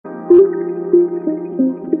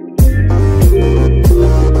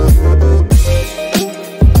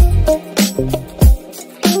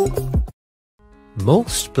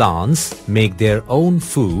Most plants make their own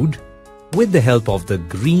food with the help of the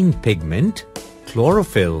green pigment,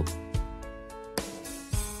 chlorophyll.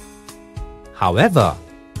 However,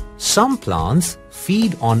 some plants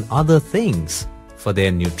feed on other things for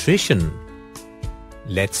their nutrition.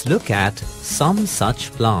 Let's look at some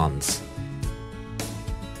such plants.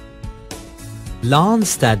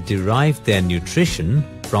 Plants that derive their nutrition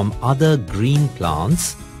from other green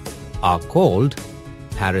plants are called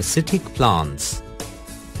parasitic plants.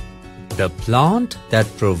 The plant that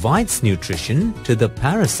provides nutrition to the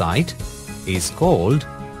parasite is called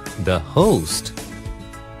the host.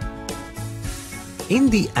 In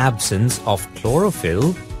the absence of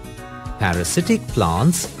chlorophyll, parasitic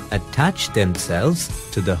plants attach themselves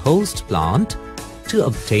to the host plant to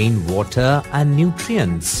obtain water and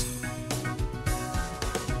nutrients.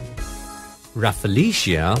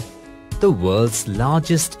 Rafflesia, the world's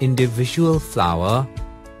largest individual flower,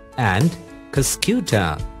 and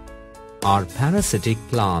Cuscuta are parasitic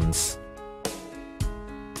plants.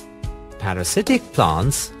 Parasitic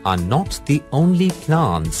plants are not the only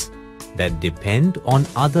plants that depend on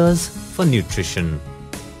others for nutrition.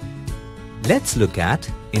 Let's look at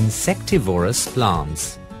insectivorous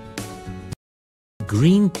plants.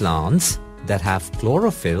 Green plants that have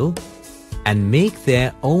chlorophyll and make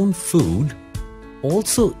their own food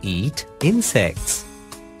also eat insects.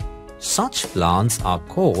 Such plants are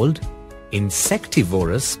called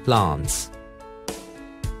insectivorous plants.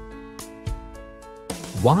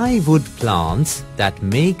 Why would plants that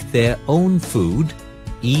make their own food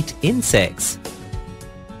eat insects?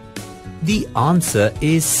 The answer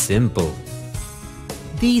is simple.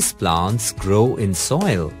 These plants grow in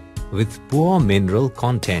soil with poor mineral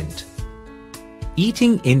content.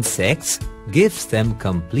 Eating insects gives them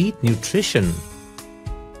complete nutrition.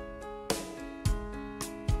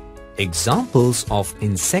 Examples of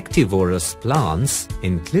insectivorous plants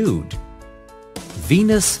include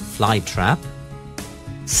Venus flytrap,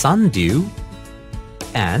 sundew,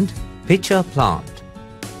 and pitcher plant.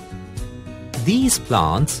 These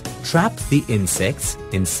plants trap the insects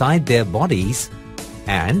inside their bodies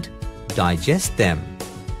and digest them.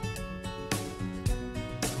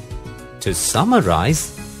 To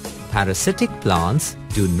summarize, parasitic plants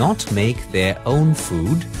do not make their own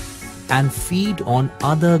food and feed on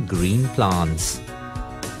other green plants.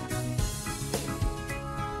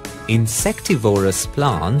 Insectivorous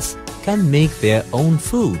plants can make their own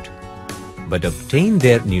food, but obtain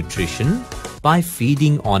their nutrition by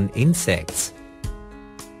feeding on insects.